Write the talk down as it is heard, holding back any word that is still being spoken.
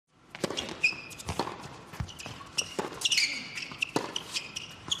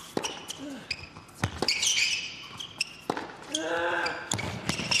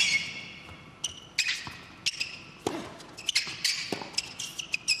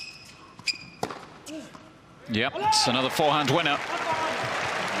Yep, it's another forehand winner.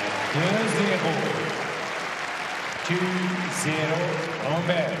 2-0,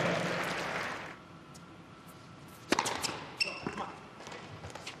 Humbert.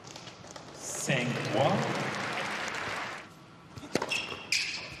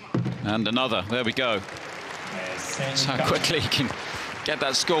 And another, there we go. That's how quickly he can get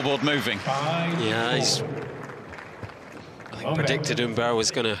that scoreboard moving. Yeah, I think predicted Humbert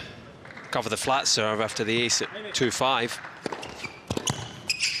was going to cover the flat serve after the ace at 2-5.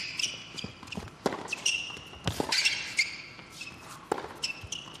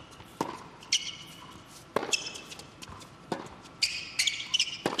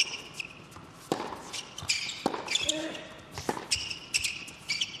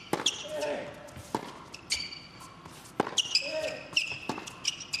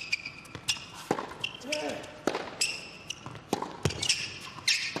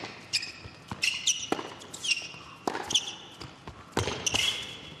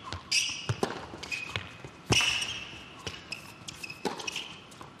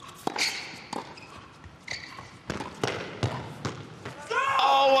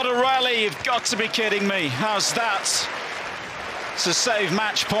 You've got to be kidding me. How's that? It's a save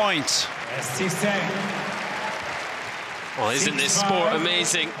match point. Well, isn't this sport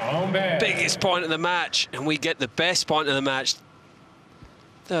amazing? Biggest point of the match, and we get the best point of the match.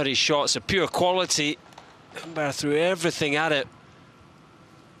 30 shots of pure quality. Humbert threw everything at it.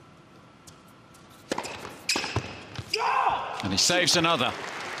 And he saves another.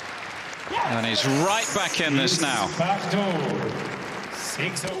 And he's right back in this now.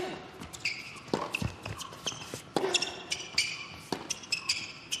 6-0.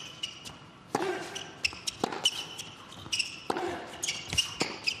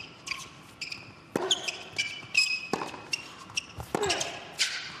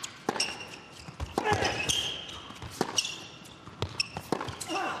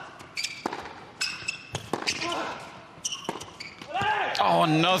 Oh,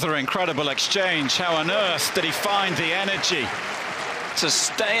 another incredible exchange. How on earth did he find the energy to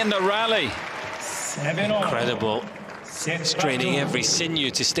stay in the rally? Incredible. Straining every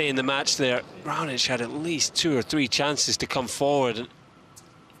sinew to stay in the match there. Raonic had at least 2 or 3 chances to come forward.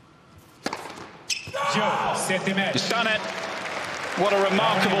 He's done it. What a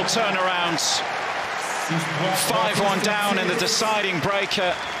remarkable turnaround. 5-1 down in the deciding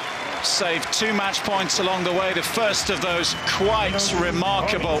breaker. Saved 2 match points along the way. The first of those quite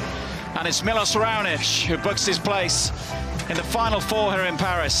remarkable. And it's Milos Raonic who books his place in the final 4 here in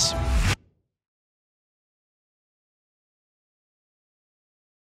Paris.